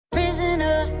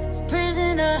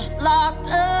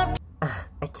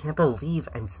can't believe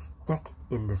I'm stuck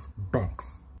in this box.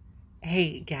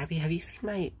 Hey, Gabby, have you seen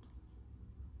my...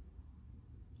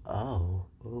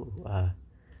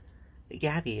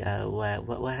 Gabby,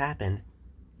 what happened?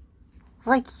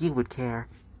 Like you would care.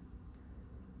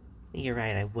 You're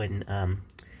right, I wouldn't,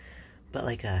 but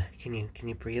like, can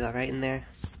you breathe all right in there?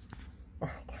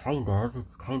 Kind of.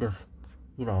 It's kind of,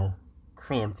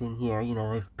 cramped in here.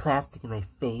 I have plastic in my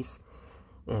face,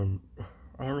 and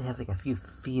I only have like a few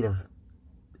feet of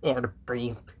air to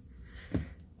breathe.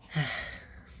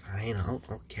 Fine,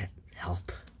 I'll get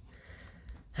help.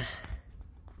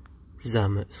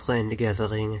 Some friend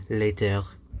gathering later.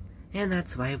 And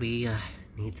that's why we,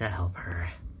 need to help her.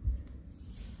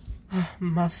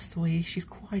 Must we? She's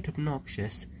quite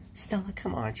obnoxious. Stella,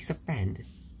 come on, she's a friend.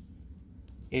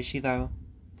 Is she, though?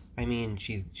 I mean,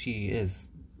 she is,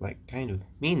 like, kind of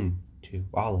mean to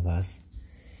all of us.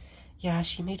 Yeah,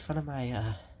 she made fun of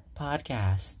my,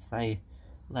 podcast. My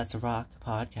Let's Rock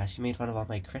podcast. She made fun of all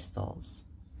my crystals.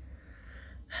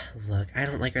 Look, I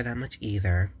don't like her that much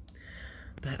either.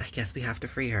 But I guess we have to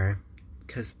free her.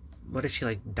 Because what if she,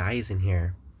 like, dies in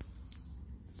here?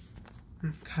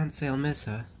 Can't say I'll miss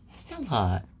her. Still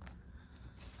hot.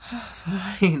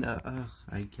 Fine.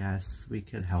 I guess we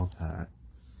could help her.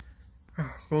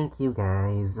 Thank you,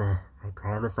 guys. I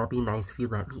promise I'll be nice if you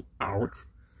let me out.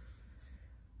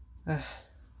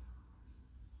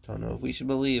 Don't know if we should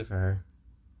believe her.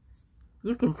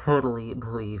 You can totally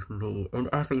believe me in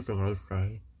everything I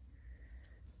say.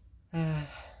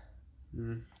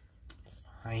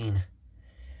 Fine.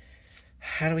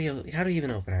 How do we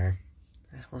even open her?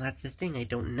 Well, that's the thing, I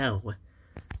don't know.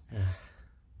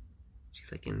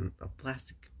 She's like in a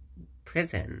plastic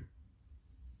prison.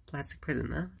 Plastic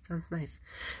prison, huh? That sounds nice.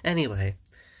 Anyway,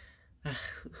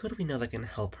 who do we know that can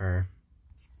help her?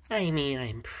 I mean,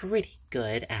 I'm pretty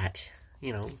good at,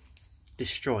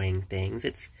 destroying things.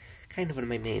 It's kind of one of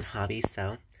my main hobbies,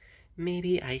 so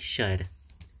maybe I should.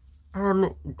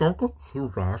 Don't get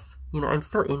too rough. I'm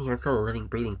still in here. I'm still a living,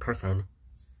 breathing person.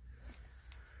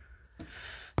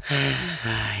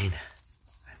 Fine.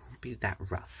 I won't be that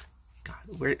rough. God,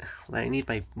 I need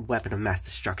my weapon of mass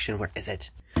destruction. Where is it?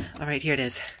 Alright, here it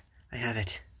is. I have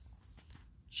it.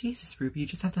 Jesus, Ruby, you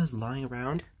just have those lying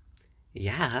around?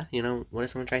 Yeah, what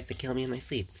if someone tries to kill me in my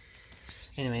sleep?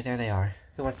 Anyway, there they are.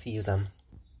 Who wants to use them?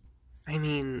 I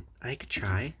mean, I could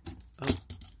try. Oh.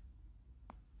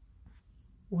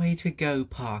 Way to go,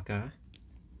 Parker.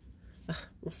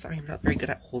 Well, sorry, I'm not very good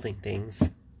at holding things.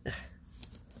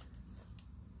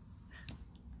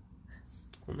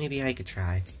 Well, maybe I could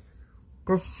try.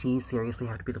 Does she seriously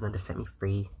have to be the one to set me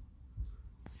free?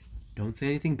 Don't say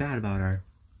anything bad about her.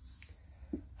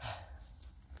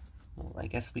 Well, I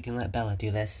guess we can let Bella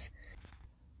do this.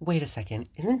 Wait a second,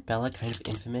 isn't Bella kind of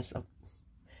infamous?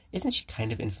 Isn't she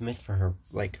kind of infamous for her,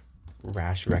 like,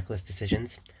 rash, reckless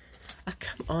decisions?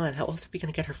 Come on, how else are we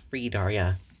gonna get her free,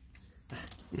 Daria?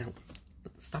 No,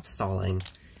 stop stalling.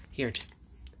 Here, just...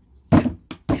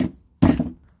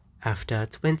 After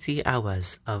 20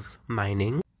 hours of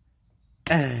mining...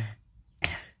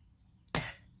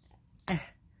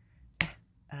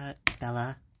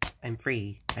 Bella, I'm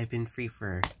free. I've been free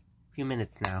for a few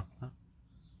minutes now.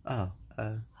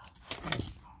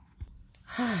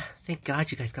 Thank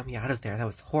God you guys got me out of there. That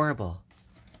was horrible.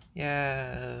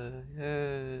 Yeah,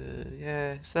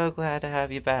 so glad to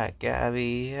have you back,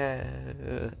 Gabby.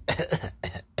 I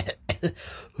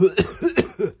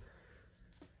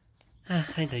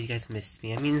know you guys missed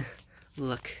me. I mean,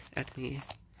 look at me.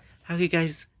 How can you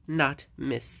guys not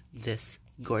miss this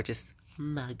gorgeous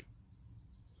mug?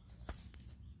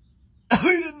 Oh,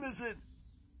 I didn't miss it!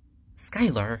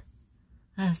 Skylar.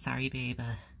 Sorry, babe.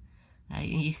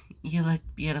 You look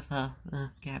beautiful,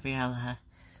 Gabriella.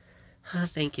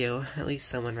 Thank you. At least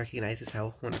someone recognizes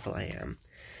how wonderful I am.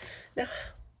 Now,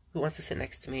 who wants to sit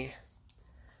next to me?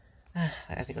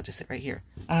 I think I'll just sit right here.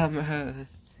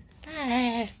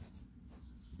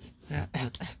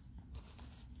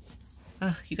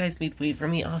 You guys made way for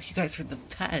me. Oh, you guys are the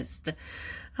best.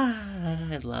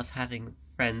 I love having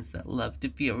friends that love to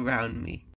be around me.